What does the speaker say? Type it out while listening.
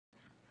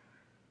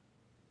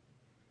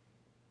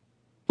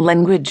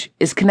Language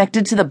is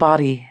connected to the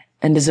body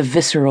and is a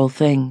visceral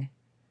thing.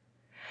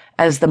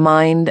 As the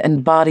mind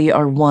and body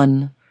are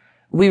one,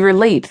 we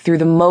relate through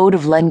the mode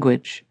of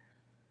language.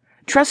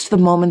 Trust the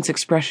moment's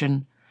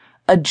expression,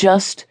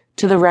 adjust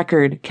to the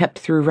record kept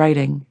through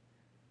writing,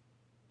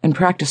 and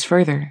practice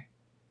further.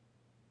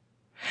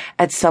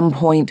 At some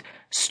point,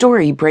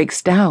 story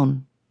breaks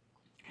down.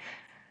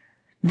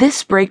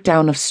 This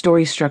breakdown of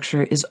story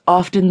structure is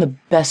often the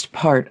best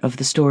part of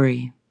the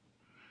story.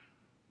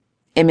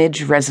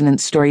 Image-resonant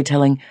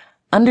storytelling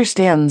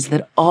understands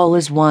that all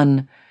is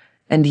one,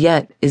 and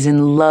yet is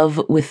in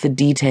love with the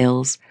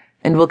details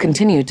and will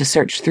continue to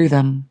search through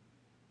them.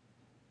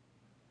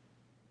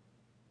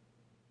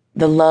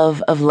 The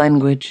love of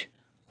language,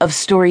 of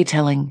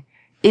storytelling,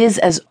 is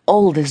as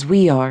old as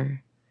we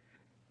are.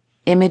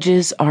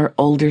 Images are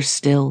older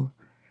still,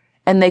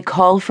 and they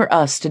call for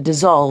us to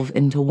dissolve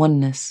into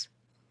oneness,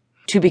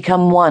 to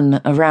become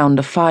one around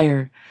a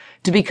fire,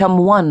 to become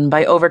one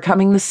by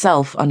overcoming the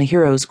self on a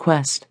hero's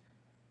quest.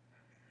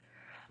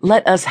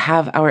 Let us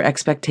have our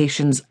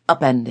expectations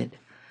upended,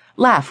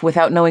 laugh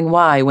without knowing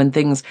why when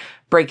things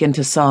break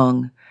into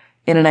song,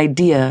 in an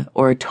idea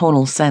or a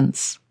tonal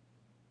sense.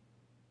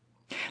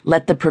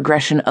 Let the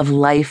progression of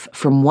life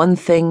from one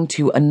thing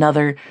to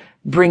another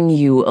bring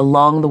you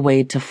along the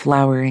way to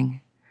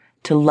flowering,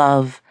 to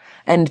love,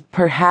 and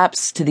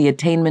perhaps to the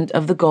attainment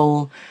of the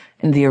goal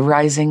and the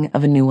arising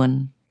of a new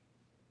one.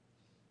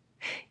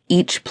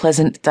 Each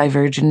pleasant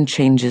diversion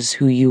changes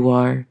who you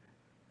are.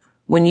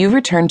 When you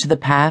return to the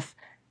path,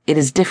 it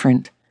is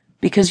different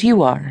because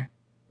you are.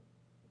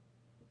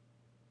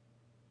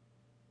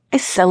 I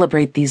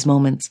celebrate these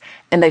moments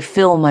and I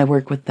fill my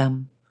work with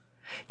them.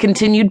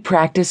 Continued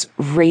practice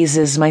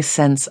raises my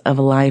sense of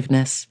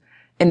aliveness,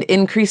 and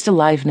increased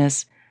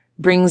aliveness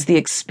brings the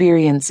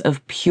experience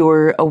of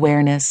pure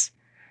awareness.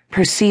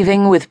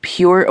 Perceiving with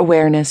pure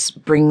awareness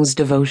brings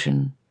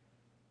devotion.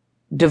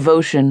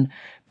 Devotion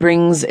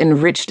brings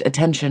enriched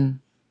attention.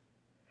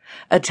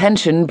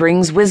 Attention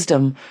brings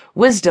wisdom.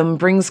 Wisdom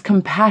brings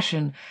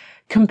compassion.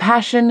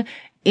 Compassion,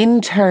 in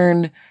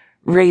turn,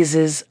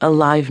 raises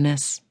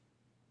aliveness.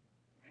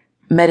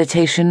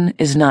 Meditation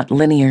is not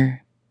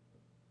linear.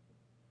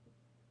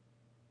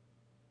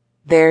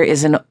 There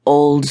is an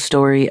old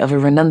story of a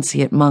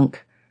renunciate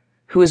monk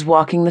who is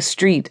walking the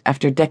street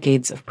after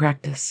decades of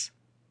practice.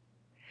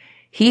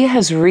 He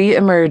has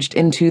re-emerged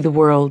into the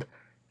world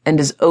and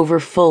is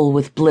overfull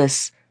with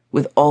bliss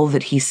with all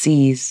that he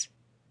sees.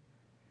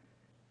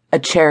 A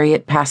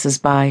chariot passes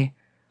by,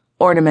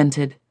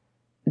 ornamented,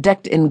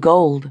 decked in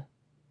gold,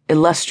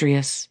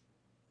 illustrious.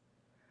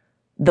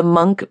 The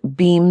monk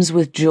beams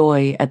with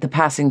joy at the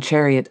passing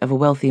chariot of a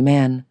wealthy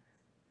man.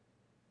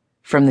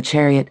 From the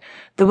chariot,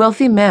 the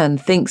wealthy man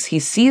thinks he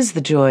sees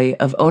the joy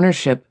of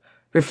ownership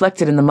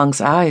reflected in the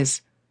monk's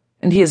eyes,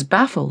 and he is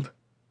baffled.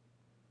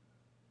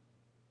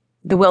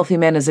 The wealthy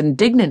man is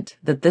indignant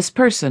that this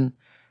person,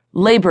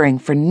 laboring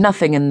for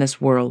nothing in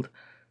this world,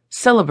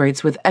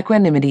 celebrates with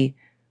equanimity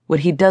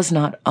what he does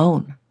not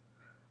own,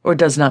 or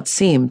does not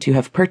seem to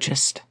have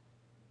purchased.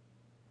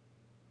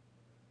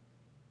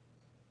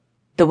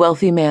 The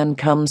wealthy man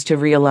comes to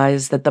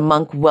realize that the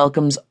monk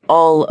welcomes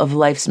all of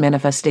life's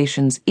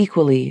manifestations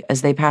equally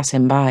as they pass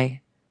him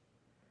by.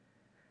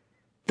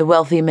 The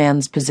wealthy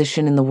man's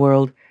position in the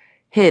world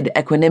hid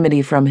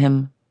equanimity from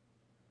him.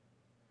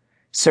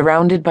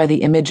 Surrounded by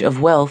the image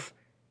of wealth,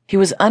 he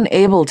was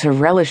unable to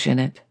relish in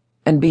it,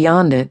 and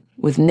beyond it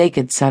with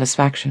naked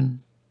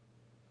satisfaction.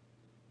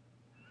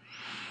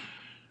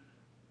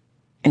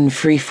 In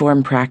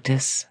free-form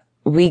practice,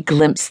 we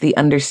glimpse the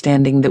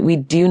understanding that we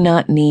do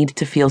not need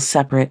to feel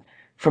separate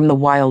from the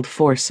wild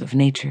force of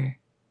nature.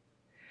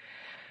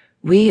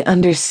 We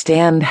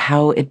understand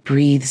how it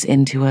breathes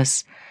into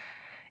us,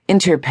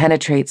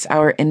 interpenetrates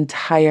our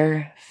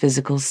entire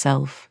physical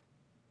self.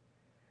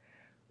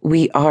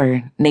 We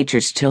are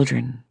nature's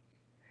children.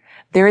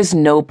 There is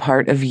no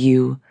part of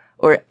you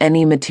or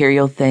any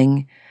material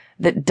thing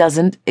that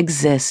doesn't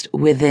exist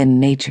within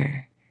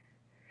nature.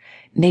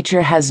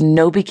 Nature has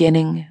no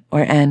beginning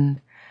or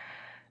end,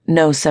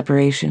 no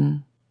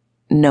separation,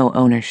 no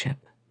ownership.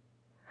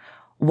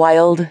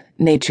 Wild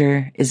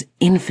nature is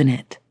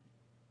infinite.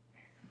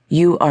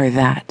 You are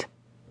that.